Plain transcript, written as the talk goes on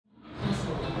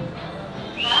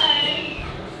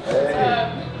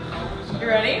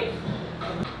ready?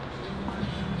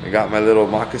 I got my little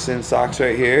moccasin socks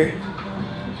right here.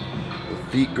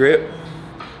 With feet grip.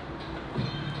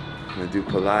 I'm gonna do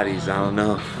Pilates. I don't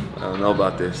know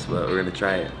about this, but we're gonna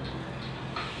try it.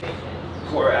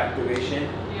 Core activation.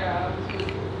 Yeah.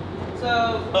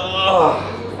 So,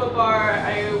 this is foot bar.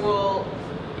 I will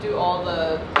do all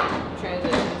the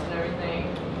transitions and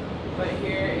everything. But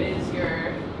here is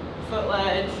your foot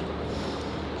ledge.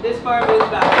 This bar moves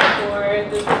back and forth.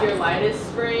 This is your lightest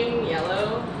spring,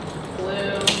 yellow,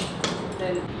 blue,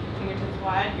 then fingertips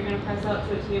wide. You're gonna press out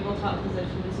to a tabletop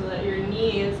position so that your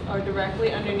knees are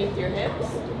directly underneath your hips.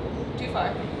 Too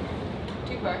far.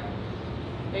 Too far.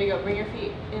 There you go. Bring your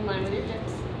feet in line with your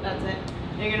hips. That's it.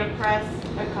 And you're gonna press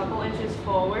a couple inches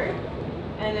forward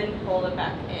and then pull it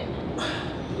back in.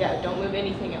 Yeah, don't move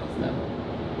anything else though.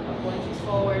 A couple inches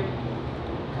forward,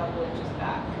 a couple inches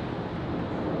back.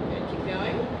 Good, keep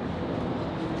going.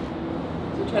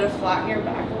 So try to flatten your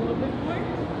back a little bit more.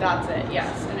 That's it,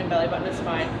 yes. And then belly button to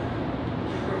spine.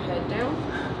 Keep your head down.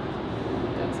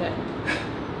 That's it.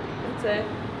 That's it.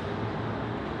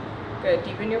 Good,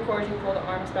 deepen your core as you pull the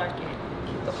arms back in.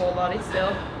 Keep the whole body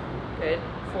still. Good,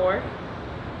 4.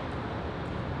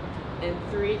 And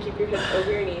 3, keep your hips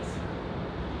over your knees.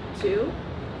 2.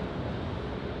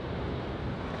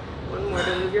 1 more,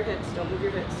 don't move your hips, don't move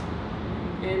your hips.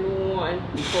 And 1,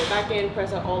 pull it back in,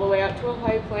 press it all the way out to a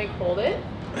high plank, hold it.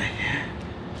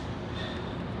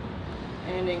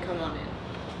 And then come on in.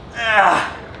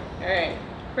 Alright,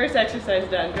 first exercise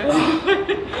done, go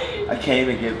ahead. I can't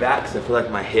even get back because I feel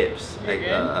like my hips. You're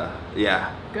good?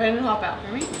 Yeah. Go ahead and hop out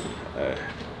for me. Alright.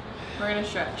 We're gonna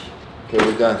stretch. Okay,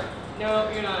 we're done. No,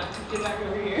 you're not. Get back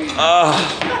over here.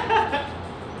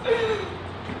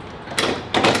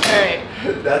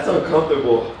 Alright. That's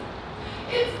uncomfortable.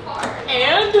 It's hard.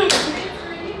 And?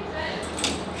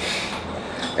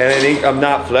 And I think I'm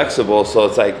not flexible, so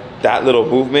it's like that little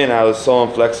movement, I was so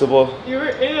inflexible. You were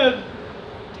in a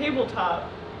tabletop.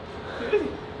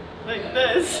 Like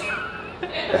this.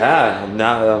 Yeah, I'm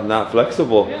not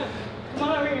flexible. Yeah. Come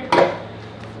on over here.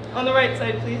 On the right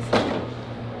side, please.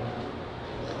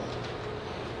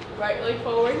 Right leg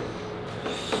forward.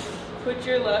 Put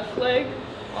your left leg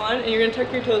on, and you're gonna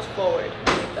tuck your toes forward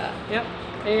like that. Yep.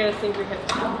 And you're gonna sink your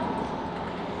hips.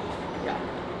 Yeah.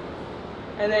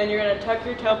 And then you're gonna tuck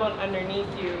your tailbone underneath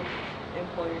you and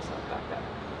pull yourself back up.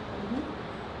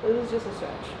 This is just a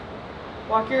stretch.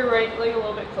 Walk your right leg a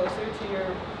little bit closer to your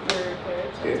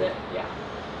hips. That's it. Yeah.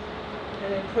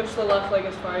 And then push the left leg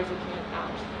as far as you can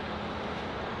out.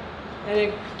 And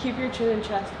then keep your chin and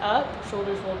chest up,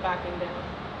 shoulders rolled back and down.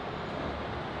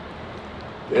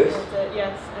 This? That's it,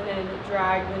 yes. And then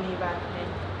drag the knee back in.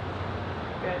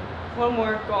 Good. 1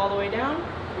 more, go all the way down.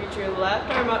 Reach your left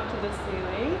arm up to the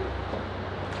ceiling.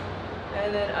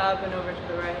 And then up and over to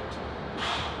the right.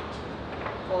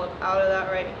 Pull up out of that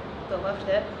the left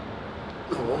hip.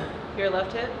 Cool. Your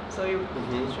left hip, so you're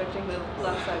stretching the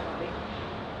left side body.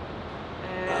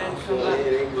 And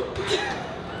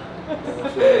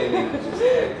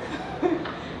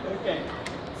Okay.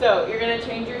 So you're gonna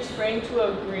change your spring to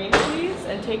a green, please,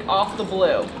 and take off the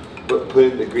blue. Put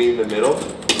the green in the middle?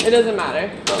 It doesn't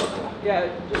matter. Oh, okay. Yeah,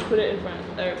 just put it in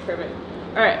front. There, perfect.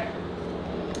 All right.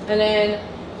 And then,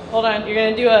 hold on, you're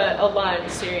gonna do a lunge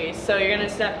series. So you're gonna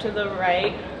step to the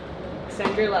right,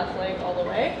 extend your left leg all the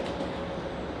way.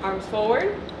 Arms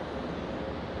forward.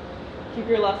 Keep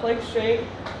your left leg straight.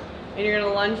 And you're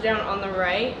gonna lunge down on the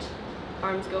right.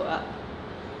 Arms go up.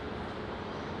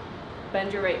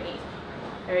 Bend your right knee.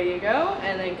 There you go,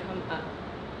 and then come up.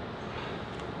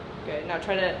 Good, now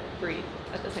try to breathe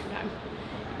at the same time.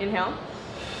 Inhale.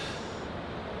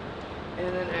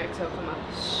 And then exhale, come up.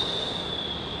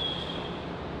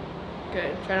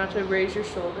 Good, try not to raise your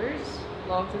shoulders,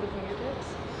 long through the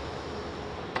fingertips.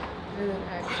 And then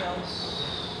exhale.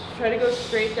 Try to go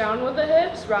straight down with the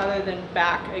hips rather than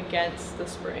back against the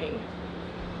spring.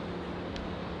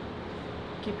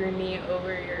 Keep your knee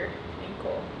over your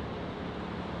ankle.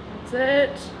 That's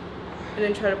it. And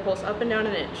then try to pulse up and down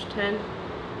an inch. 10,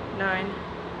 9,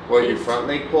 What, 8, your front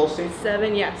leg pulsing?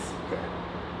 7, yes. Okay.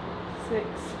 6,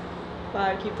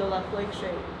 5, keep the left leg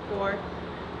straight. 4,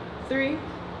 3,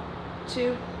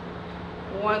 2,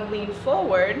 1, lean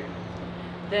forward.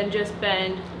 Then just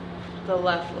bend the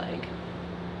left leg.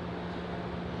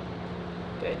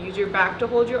 Good, use your back to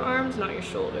hold your arms, not your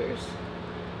shoulders.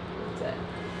 That's it.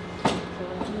 So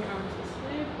lengthen your arms this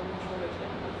way, pull your shoulders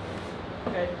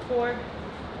down. Good, 4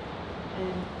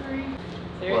 and 3.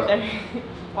 Stay right there.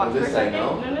 Walk for a second.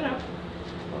 No.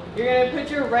 You're gonna put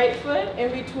your right foot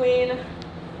in between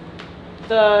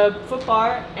the foot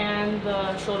bar and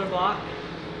the shoulder block.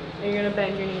 And you're gonna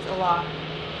bend your knees a lot.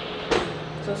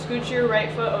 So scooch your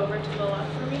right foot over to the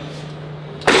left for me.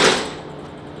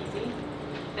 Easy.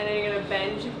 And then you're gonna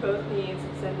bend both knees,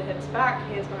 extend the hips back,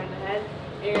 hands behind the head,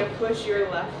 and you're gonna push your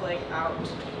left leg out.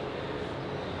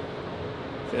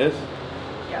 This?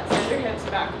 Yeah, send your hips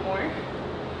back more.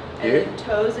 And Here? then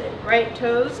toes, right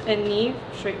toes and knee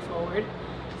straight forward.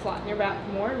 Flatten your back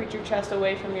more, reach your chest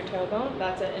away from your tailbone.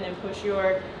 That's it. And then push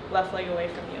your left leg away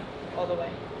from you, all the way.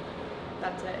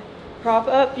 That's it. Prop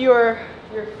up your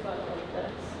foot like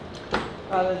this,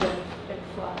 rather than it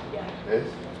flat. Yeah. This?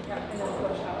 Yeah, and then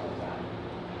push out like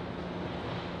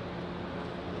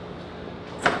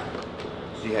that.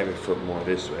 So you have your foot more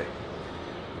this way.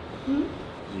 Hmm?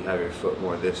 You have your foot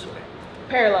more this way.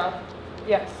 Parallel.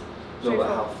 Yes. No, but Straight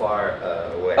how forward.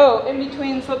 far away? Oh, in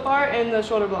between the foot bar and the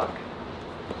shoulder block.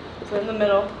 So in the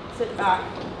middle, sit back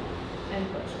and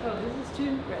push. Oh, this is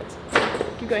two reds.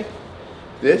 Keep going.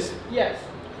 This? Yes.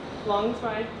 Long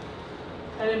spine.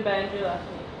 And then bend your left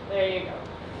knee. There you go.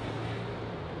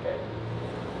 Good.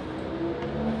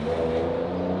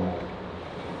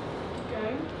 Keep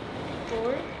going.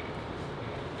 Forward.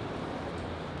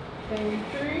 And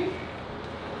 3.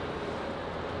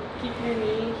 Keep your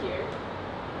knee here.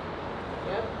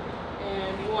 Yep.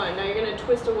 And 1. Now you're going to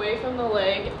twist away from the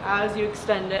leg as you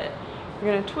extend it.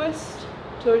 You're going to twist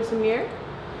towards the mirror.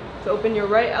 So open your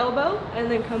right elbow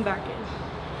and then come back in.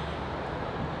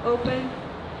 Open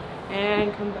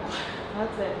and come back.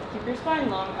 That's it. Keep your spine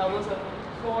long, elbows open.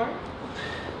 4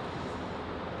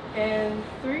 and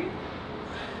 3.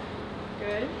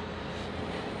 Good.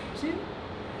 2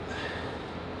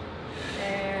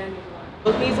 and 1.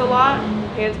 Both knees a lot,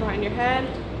 hands behind your head,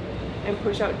 and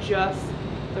push out just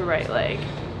the right leg.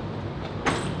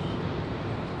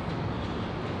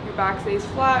 Your back stays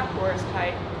flat, core is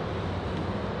tight.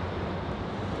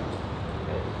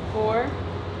 Good. 4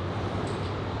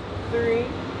 3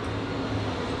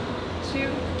 2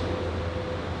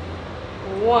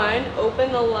 1.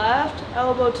 Open the left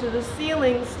elbow to the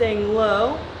ceiling, staying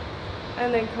low,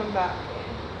 and then come back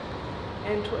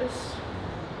in and twist.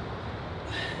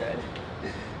 Good.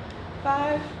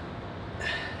 5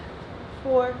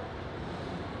 4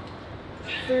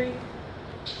 3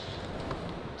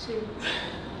 2 1.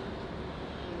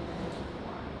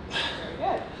 Very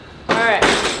good. All right.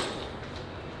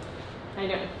 How you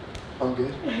doing? I'm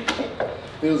good.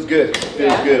 Feels good.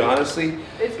 Feels Yeah. good, honestly.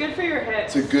 It's good for your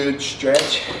hips. It's a good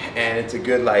stretch and it's a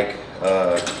good like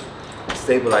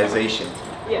stabilization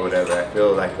Yes. or whatever. I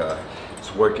feel like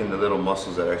it's working the little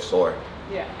muscles that are sore.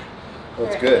 Yeah.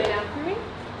 That's Alright, good. Lay down for me.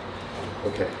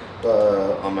 Okay.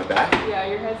 On my back? Yeah,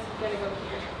 your head's gonna go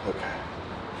here. Okay.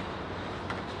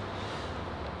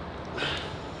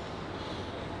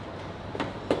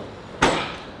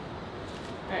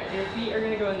 Alright, your feet are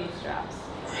gonna go in these straps.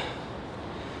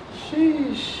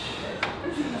 Sheesh.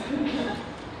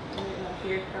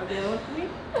 Here, grab the other one for me.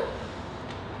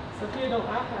 Sophia, don't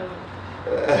laugh at me.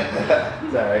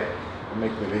 It's alright. I'll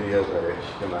make the video better.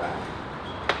 Come on.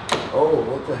 Oh,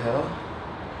 what the hell?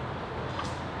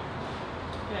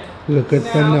 Okay. This is a good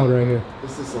Now- thumbnail right here.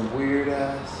 This is some weird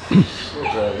ass shit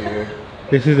right here.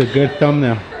 This is a good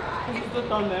thumbnail. This is the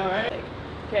thumbnail, right?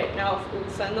 Okay, now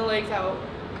send the legs out.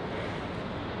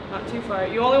 Not too far.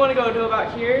 You only want to go to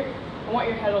about here. I want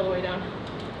your head all the way down.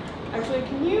 Actually,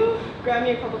 can you grab me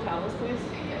a couple towels, please?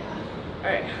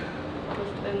 Alright.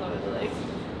 Lift and lower the legs.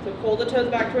 So pull the toes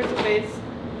back towards the face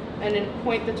and then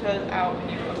point the toes out when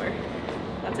you lower.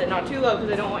 That's it. Not too low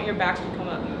because I don't want your back to come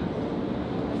up.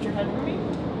 Lift your head for me.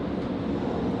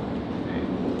 Alright.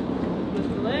 Lift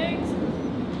the legs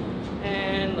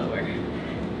and lower.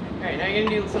 Alright, now you're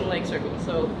gonna do some leg circles.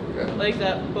 So Okay. legs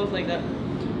up, both legs up.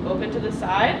 Open to the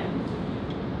side.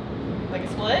 Like a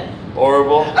split.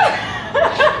 Horrible.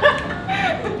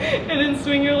 And then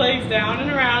swing your legs down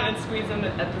and around and squeeze them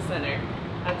at the center.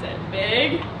 That's it.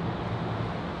 Big.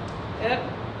 Yep.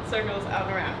 Circles out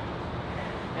and around.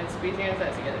 And squeeze your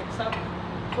hands together. Stop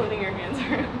putting your hands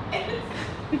around.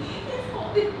 It's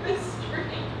holding the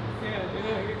string.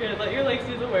 Yeah, you're good. Let your legs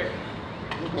do the work.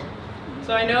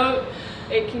 So I know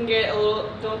it can get a little,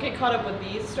 don't get caught up with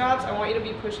these straps. I want you to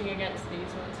be pushing against these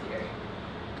ones here.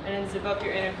 And then zip up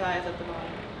your inner thighs at the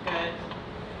bottom. Good.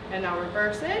 And now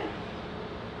reverse it.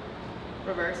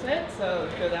 Reverse it. So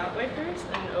go that way first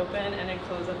and open and then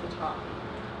close at the top.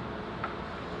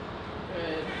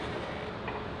 Good.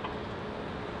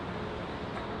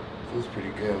 Feels pretty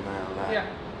good, man. On that. Yeah.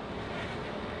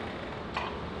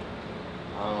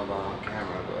 I don't know about on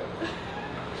camera,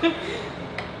 but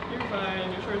You're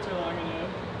fine. Your shorts are long enough.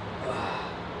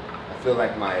 I feel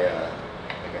like my I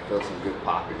feel some good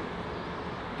popping.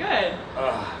 Good.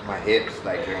 My hips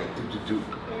like they're going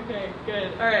Okay,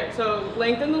 good. All right, so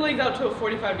lengthen the legs out to a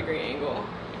 45-degree angle.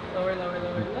 Lower, lower,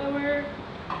 lower, lower.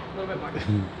 A little bit more.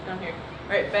 Down here. All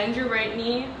right, bend your right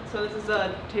knee. So this is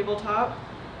a tabletop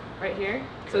right here.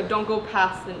 So don't go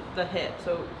past the hip.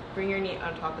 So bring your knee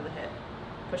on top of the hip.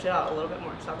 Push it out a little bit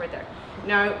more. Stop right there.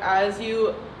 Now, as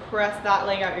you press that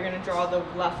leg out, you're going to draw the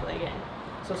left leg in.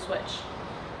 So switch.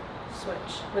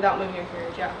 Switch. Without moving your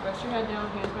period. Yeah, rest your head down,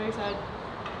 hands by your side.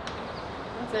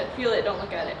 That's it. Feel it, don't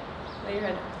look at it. Lay your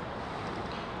head down.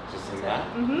 Just like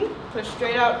that? Mm-hmm. Push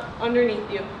straight out underneath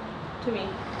you. To me.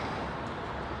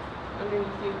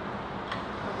 Underneath you.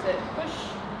 That's it. Push.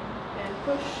 And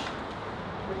push.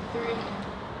 For 3.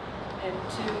 And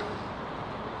 2.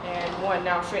 And 1.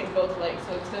 Now straighten both legs.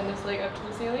 So extend this leg up to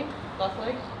the ceiling. Left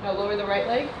leg. Now lower the right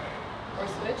leg. Or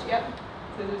switch. Yep.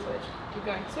 Scissor switch. Keep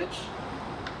going. Switch.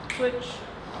 Switch.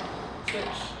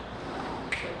 Switch.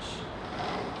 Switch.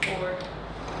 4.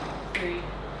 3. 2.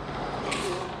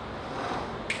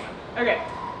 1. Okay.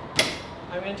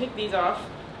 I'm going to take these off.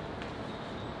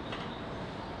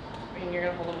 And you're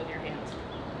going to hold them with your hands.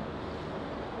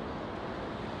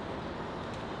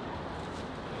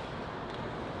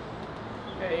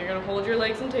 Okay, you're going to hold your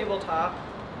legs in tabletop.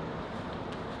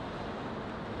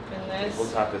 And this...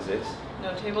 Tabletop is this?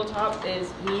 No, tabletop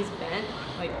is knees bent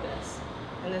like this.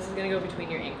 And this is going to go between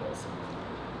your ankles.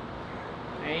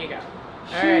 There you go.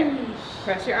 Alright.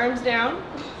 Press your arms down.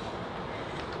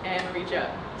 And reach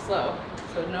up. Slow.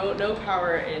 So no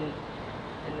power in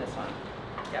this one.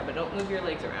 Yeah, but don't move your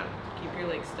legs around. Keep your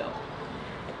legs still.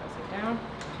 Press it down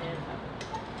and up.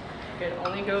 Good.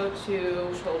 Only go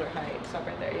to shoulder height. Stop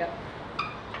right there. Yep.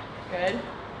 Good.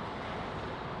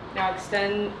 Now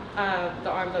extend the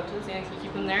arms up to the ceiling, so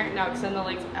keep them there. Now extend the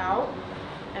legs out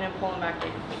and then pull them back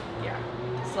in. Yeah.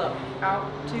 Slow. Out,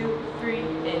 2, 3,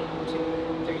 in,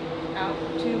 2, 3. Out,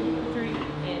 2, 3,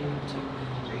 in, 2,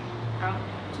 3. Out,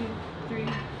 2, 3, in,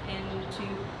 2,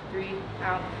 3.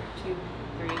 Out, 2,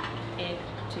 3, in,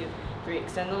 2, 3.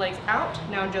 Extend the legs out.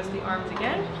 Now adjust the arms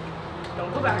again.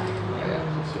 Don't go back. Yeah,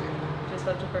 just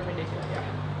lift to perpendicular. Yeah.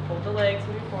 Hold the legs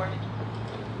with your core.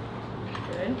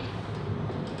 Good.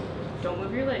 Don't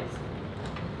move your legs.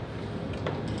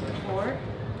 4,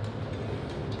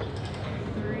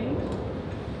 3,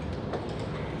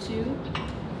 2,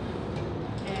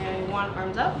 and 1.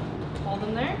 Arms up. Hold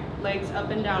them there. Legs up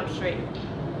and down straight.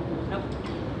 Nope.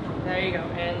 There you go.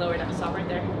 And lower down. Stop right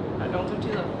there. Now don't go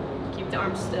too low. Keep the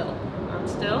arms still.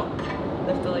 Arms still.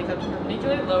 Lift the legs up to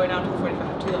perpendicular. Lower down to the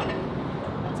 45. Too low.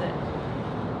 That's it.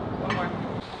 One more.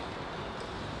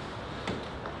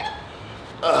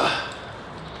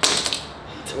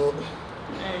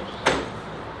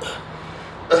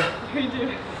 How you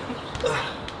doing?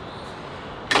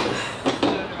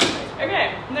 Okay,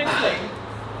 next thing.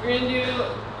 We're gonna do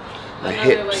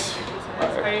another leg exercise.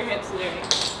 How are your hips doing?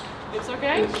 Hips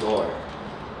okay? It's sore.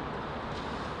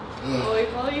 Well, we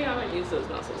probably haven't used those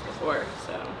muscles before,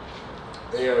 so.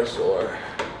 They are sore.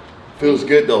 Feels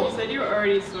good though. You said you were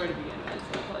already sore to begin with.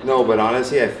 So like No, but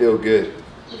honestly, I feel good.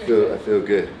 I feel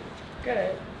good.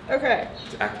 Good. Okay.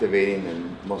 It's activating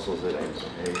the muscles that I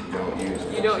don't use.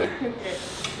 You don't. Okay.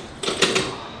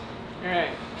 All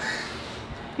right.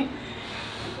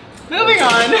 Moving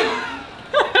on.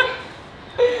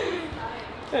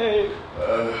 Hey.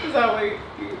 Is that what you're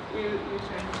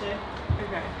trying to say?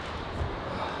 Okay.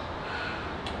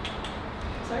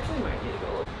 This actually might need to go.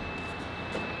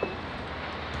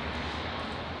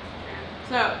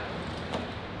 So,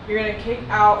 you're gonna kick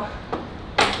out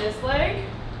this leg,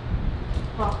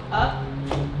 hop up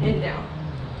and down.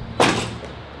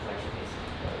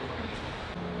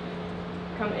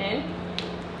 Come in,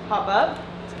 hop up.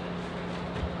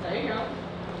 There you go.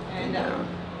 And down.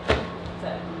 That's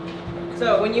it.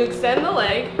 So when you extend the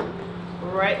leg,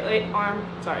 right leg arm,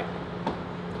 sorry,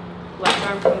 left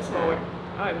arm comes forward.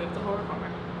 Oh, I moved the whole arm.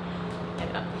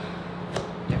 And up.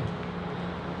 Down.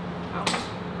 Out.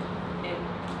 In.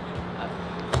 Up.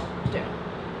 Down.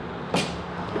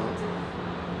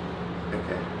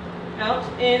 Okay. Out,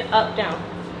 in, up, down.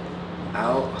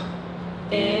 Out.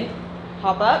 In,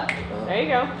 hop up. There you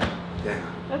go. Down.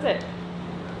 That's it.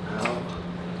 Out.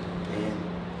 In.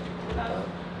 Up.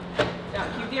 Now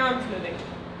keep the arms moving.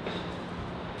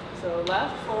 So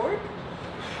left, forward.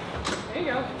 There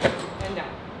you go. And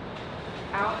down.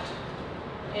 Out,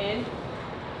 in,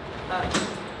 up,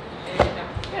 and down.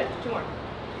 Good. 2 more.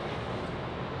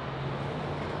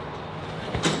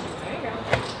 There you go.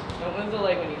 Don't move the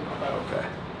leg when you hop out. Okay.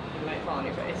 You might fall on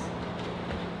your face.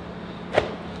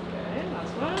 Good.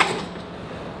 Last one.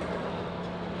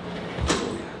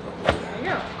 There you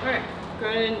go. All right. Go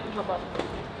ahead and hop up.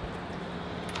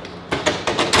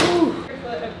 Your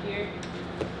foot up here.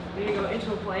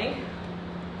 plank.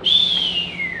 And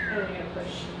then you're gonna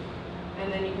push.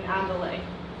 And then you can add the leg.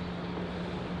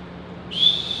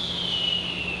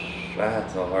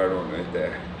 That's a hard one right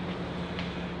there.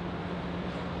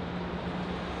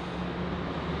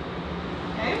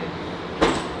 Okay?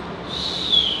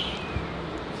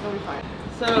 It'll be fine.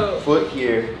 So, foot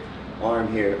here,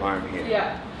 arm here, arm here.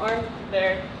 yeah, arm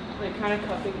there, like kind of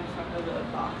cupping the front of the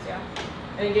box, yeah.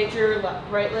 And get your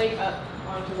right leg up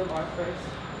onto the bar first.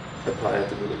 I probably have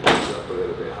to move the box up a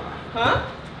little bit, huh? Huh?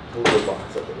 Move the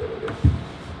box up a little bit.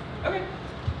 Okay.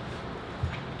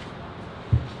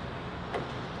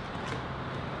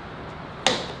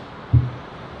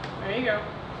 There you go.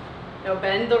 Now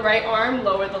bend the right arm,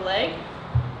 lower the leg.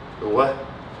 The what?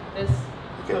 This.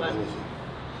 Okay, Hold let me on. see.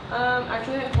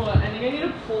 Actually, hold on. I think I need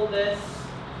to pull this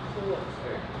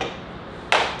closer.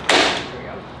 There we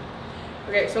go.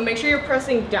 Okay, so make sure you're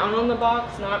pressing down on the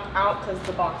box, not out, because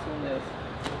the box will move.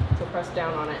 So press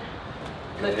down on it.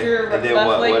 Lift your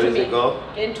left leg to me. Go?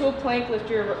 Get into a plank, lift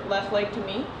your left leg to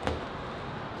me.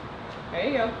 There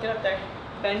you go, get up there.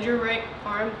 Bend your right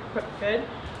arm, good.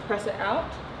 Press it out.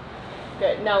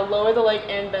 Good, now lower the leg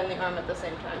and bend the arm at the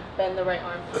same time. Bend the right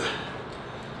arm.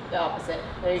 The opposite.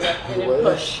 There you go, and then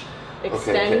push.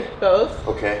 Extend both.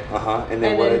 Okay, and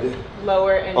then what I do?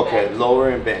 Lower and bend. Okay, lower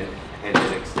and bend, and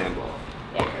then extend both.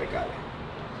 Yeah. Okay, got it.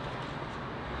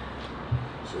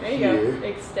 So There you go,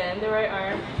 extend the right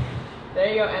arm. There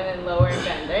you go, and then lower and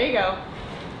bend. There you go.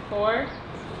 4,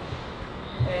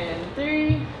 and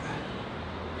 3,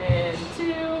 and 2,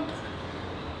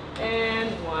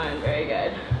 and 1. Very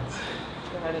good.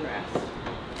 Go ahead and rest.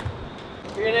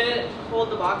 You're gonna hold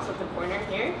the box at the corner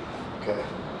here. Okay.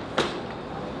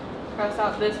 Press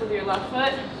out this with your left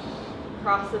foot.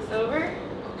 Cross this over.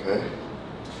 Okay.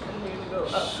 And you're gonna go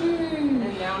up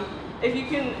and down. If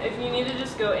you need to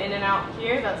just go in and out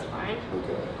here, that's fine.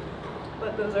 Okay.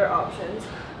 But those are options.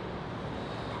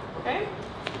 Okay?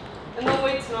 And the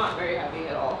weight's not very heavy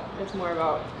at all. It's more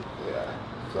about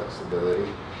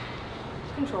Flexibility.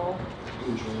 control.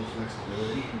 Control,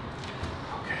 flexibility.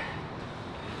 Okay.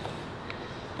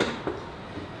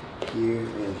 Here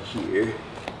and here.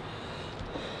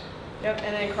 Yep,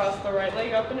 and then cross the right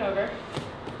leg up and over.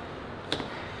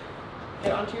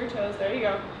 Get onto your toes. There you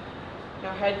go.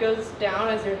 Now head goes down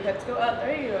as your hips go up.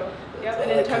 There you go. Yep,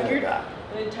 and then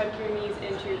tuck your knees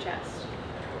into your chest.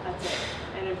 That's it.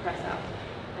 And then press out.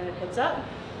 And then hips up.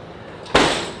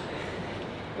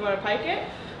 You want to pike it?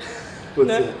 What's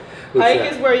that?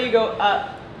 Pike is where you go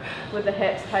up with the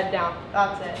hips, head down.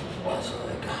 That's it.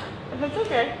 That's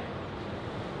okay.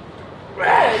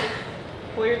 Good.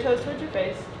 Pull your toes towards your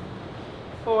face.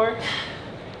 4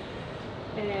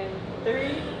 and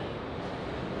 3.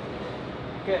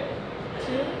 Good.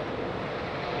 2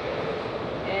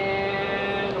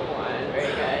 and 1.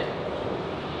 Very good.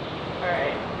 All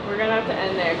right, we're gonna have to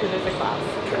end there because there's a class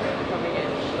coming in.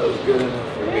 That was good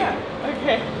enough for me. Yeah.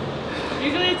 Okay.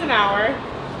 Usually it's an hour,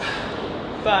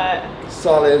 but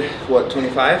Solid. What?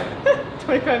 25?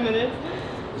 25 minutes.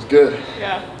 It's good.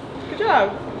 Yeah. Good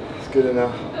job. It's good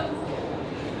enough.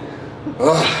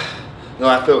 Oh, no,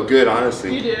 I felt good,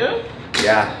 honestly. You do?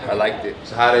 Yeah, I liked it.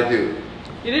 So how did I do?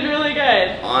 You did really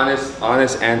good.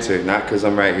 Honest answer, not because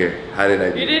I'm right here. How did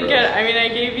I do? You did good. I mean, I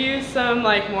gave you some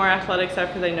like more athletic stuff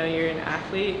because I know you're an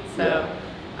athlete. So,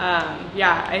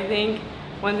 yeah, I think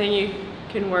one thing you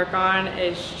can work on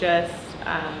is just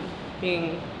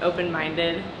being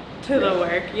open-minded to the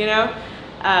work, you know?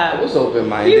 I was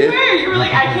open-minded. You were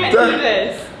like, I can't do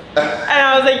this. And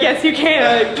I was like, yes, you can.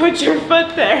 I like, put your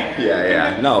foot there.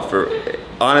 Yeah. No,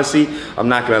 honestly, I'm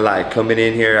not gonna lie. Coming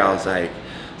in here, I was like,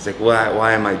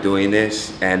 why am I doing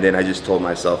this? And then I just told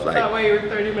myself like, that way you were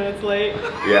 30 minutes late.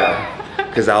 Yeah,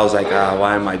 because I was like,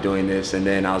 why am I doing this? And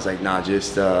then I was like, nah,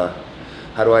 just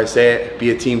how do I say it?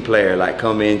 Be a team player. Like,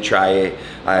 come in, try it.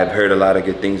 I've heard a lot of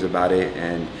good things about it.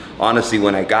 And honestly,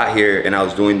 when I got here and I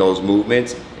was doing those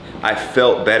movements, I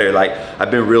felt better. Like,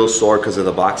 I've been real sore because of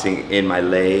the boxing in my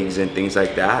legs and things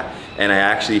like that. And I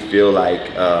actually feel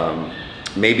like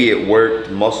maybe it worked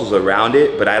muscles around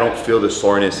it, but I don't feel the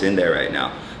soreness in there right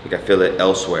now. Like, I feel it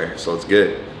elsewhere, so it's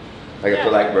good. Like, I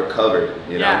feel like recovered,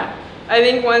 you know? Yeah, I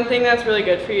think one thing that's really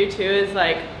good for you too is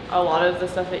like a lot of the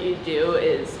stuff that you do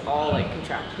is all like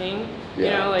contracting, you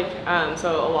know, like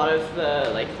so a lot of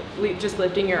the like just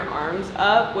lifting your arms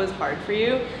up was hard for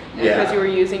you because you were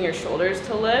using your shoulders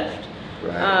to lift,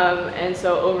 and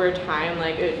so over time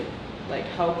like it would like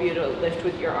help you to lift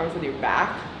with your arms with your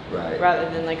back. Rather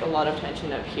than like a lot of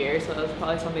tension up here, so that's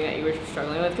probably something that you were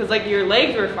struggling with because like your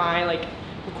legs were fine, like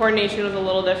the coordination was a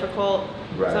little difficult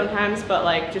sometimes, but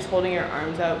like just holding your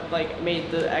arms up like made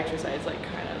the exercise like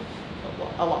kind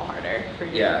of a lot harder for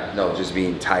you. Yeah, no, just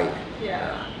being tight.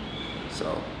 Yeah.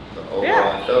 So, but overall,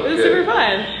 Yeah, felt it was good. super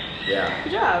fun. Yeah.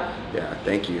 Good job. Yeah,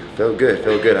 thank you. Felt good,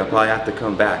 felt good. I'll probably have to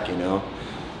come back, you know?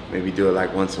 Maybe do it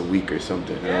like once a week or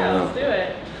something. I Yeah, don't know. let's do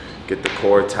it. Get the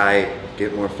core tight,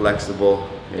 get more flexible,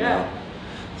 you know?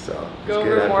 So, Go it's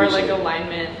good. over I more like appreciate it.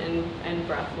 alignment and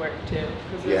breath work too.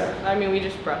 Yeah. I mean, we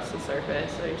just brushed the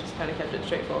surface, so we just kind of kept it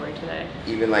straightforward today.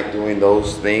 Even like doing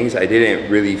those things, I didn't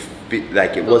really feel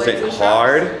like it The wasn't legs and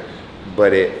hard, straps?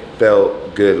 but it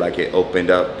felt good. Like it opened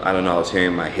up. I don't know. I was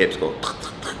hearing my hips go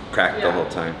crack the Yeah. whole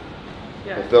time.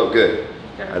 Yeah. It felt good.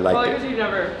 Yeah. I liked well, it. because you've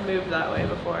never moved that way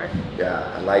before.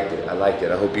 Yeah, I liked it. I liked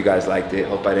it. I hope you guys liked it.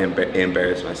 Hope I didn't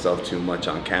embarrass myself too much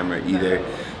on camera either. No.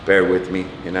 Bear with me.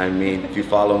 You know what I mean? If you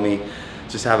follow me,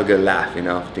 just have a good laugh. You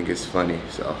know, I think it's funny.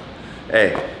 So,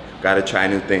 hey, gotta try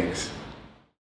new things.